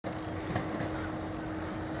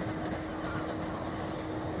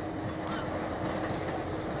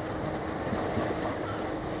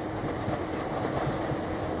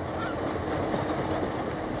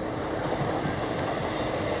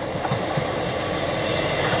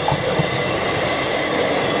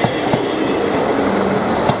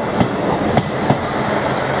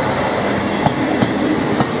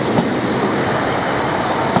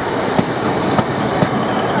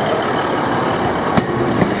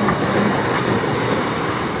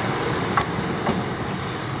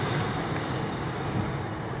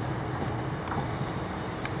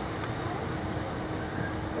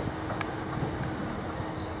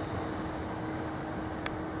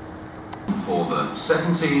the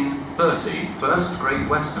 17:30 First Great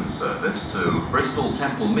Western service to Bristol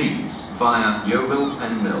Temple Meads via Yeovil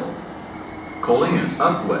Pen Mill. Calling at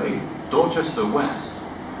Upway, Dorchester West,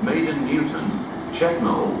 Maiden Newton,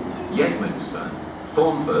 Chetnall, Yetminster,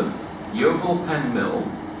 Thornford, Yeovil Pen Mill,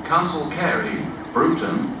 Castle Carey,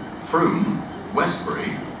 Bruton, Frome,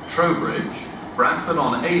 Westbury, Trowbridge, Bradford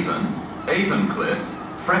on Avon, Avon-Cliff,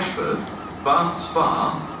 Freshford, Bath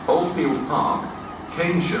Spa, Oldfield Park,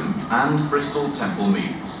 Keynsham and Bristol Temple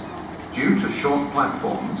Meads. Due to short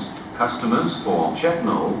platforms, customers for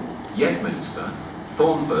Chetnall, Yetminster,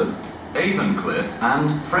 Thornford, Avon-Cliff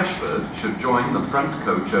and Freshford should join the front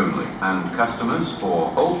coach only, and customers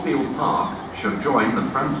for Oldfield Park should join the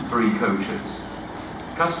front 3 coaches.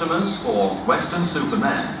 Customers for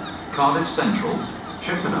Weston-super-Mare, Cardiff Central,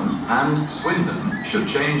 Chippenham and Swindon should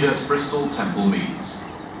change at Bristol Temple Meads.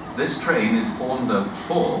 This train is formed of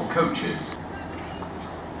 4 coaches.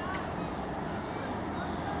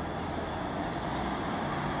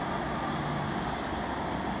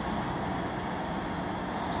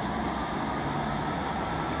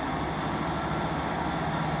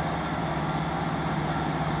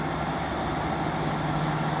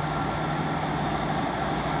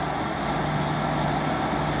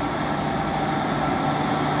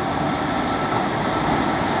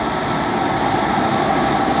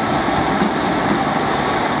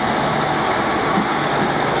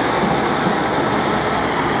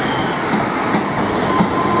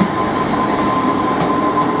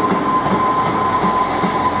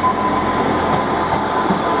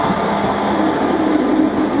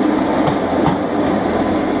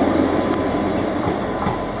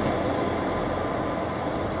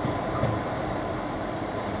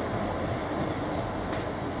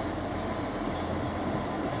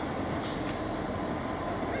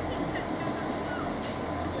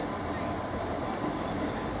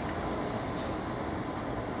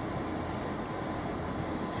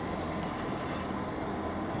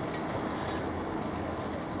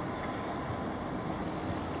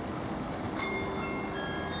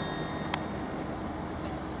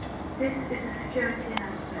 This is a security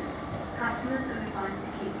announcement. Customers are advised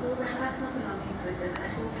to keep all their personal belongings with them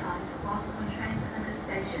at all times whilst on